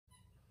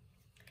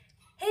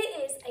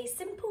a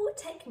simple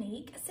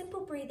technique, a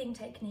simple breathing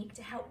technique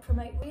to help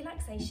promote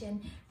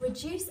relaxation,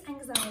 reduce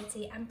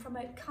anxiety and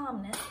promote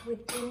calmness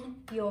within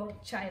your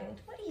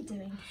child. What are you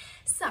doing?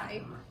 So,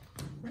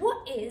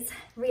 what is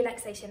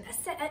relaxation?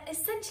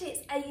 Essentially,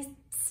 it's a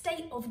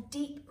state of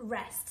deep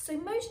rest. So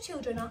most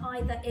children are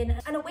either in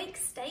an awake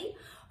state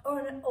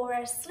or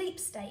a sleep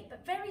state,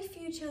 but very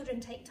few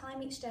children take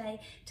time each day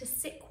to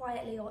sit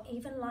quietly or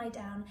even lie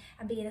down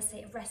and be in a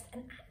state of rest.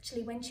 And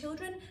actually, when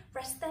children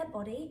rest their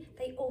body,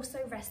 they also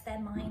rest their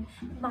mind.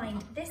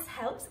 This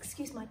helps,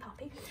 excuse my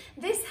puppy,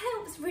 this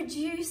helps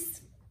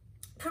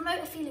promote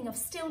a feeling of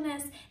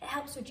stillness. It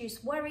helps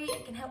reduce worry,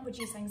 it can help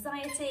reduce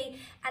anxiety,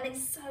 and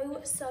it's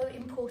so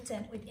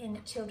important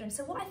within children.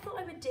 So what I thought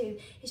I would do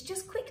is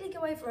just quickly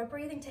go over a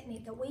breathing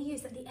technique that we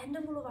use at the end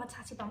of all of our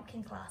Tatty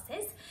Bumpkin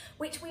classes,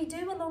 which we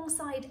do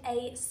alongside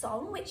a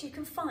song, which you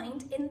can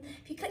find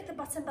if you click the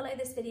button below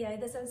this video,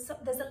 there's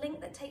a link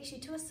that takes you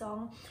to a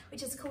song,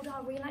 which is called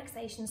our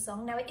relaxation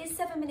song. Now it is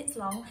 7 minutes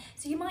long,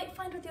 so you might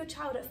find with your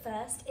child at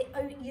first,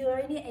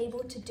 you're only able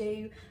to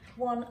do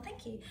one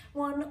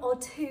or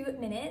 2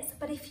 minutes,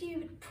 but if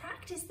you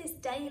practice this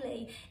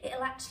daily,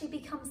 it'll actually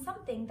become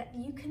something that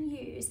you can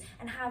use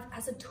and have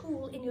as a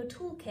tool in your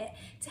toolkit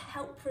to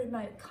help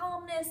promote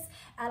calmness,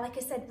 like I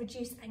said,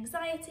 reduce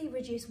anxiety,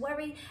 reduce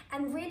worry,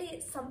 and really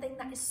it's something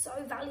that is so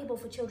valuable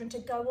for children to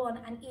go on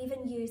and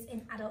even use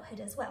in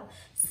adulthood as well.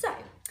 So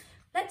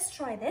let's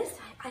try this.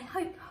 I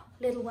hope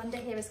little Wonder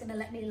here is going to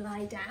let me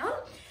lie down.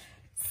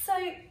 So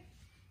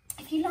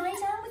if you lie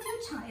down with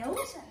your child,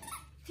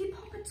 if you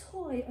pop a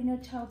toy on your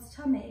child's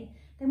tummy,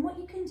 then what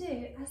you can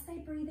do, as they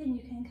breathe in,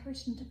 you can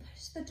encourage them to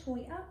push the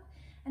toy up,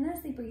 and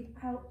as they breathe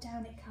out,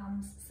 down it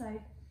comes.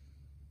 So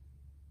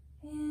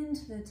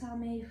into the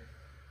tummy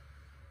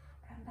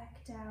and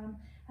back down.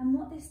 And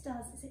what this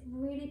does is it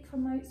really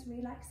promotes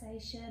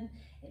relaxation,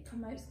 it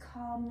promotes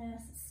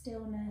calmness,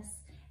 stillness,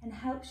 and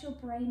helps your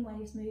brain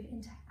waves move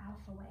into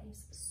alpha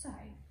waves. So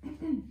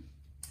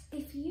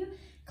if you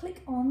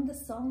click on the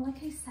song,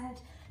 like I said,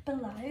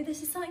 below,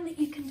 this is something that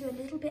you can do a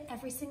little bit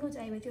every single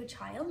day with your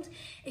child.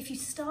 If you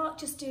start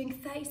just doing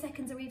 30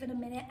 seconds or even a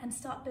minute and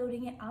start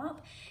building it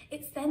up,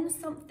 it's then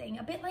something,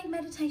 a bit like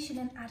meditation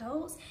in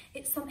adults,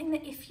 it's something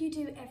that if you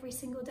do every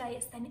single day,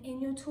 it's then in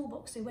your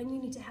toolbox. So when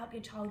you need to help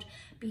your child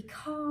be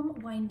calm,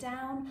 wind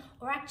down,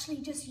 or actually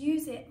just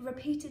use it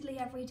repeatedly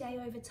every day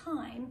over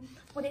time,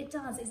 what it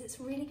does is it's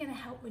really going to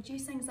help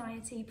reduce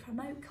anxiety,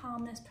 promote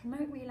calmness,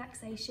 promote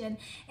relaxation.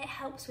 It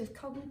helps with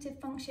cognitive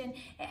function,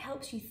 it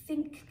helps you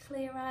think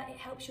clearer, it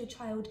helps your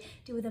child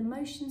deal with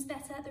emotions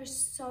better. There's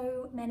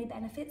so many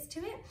benefits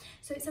to it.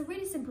 So it's a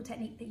really simple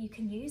technique that you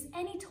can use.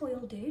 Any toy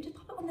will do, just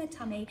pop it on their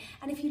tummy.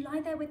 And if you lie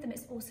there with them,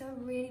 it's also a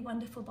really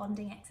wonderful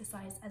bonding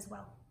exercise as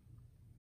well.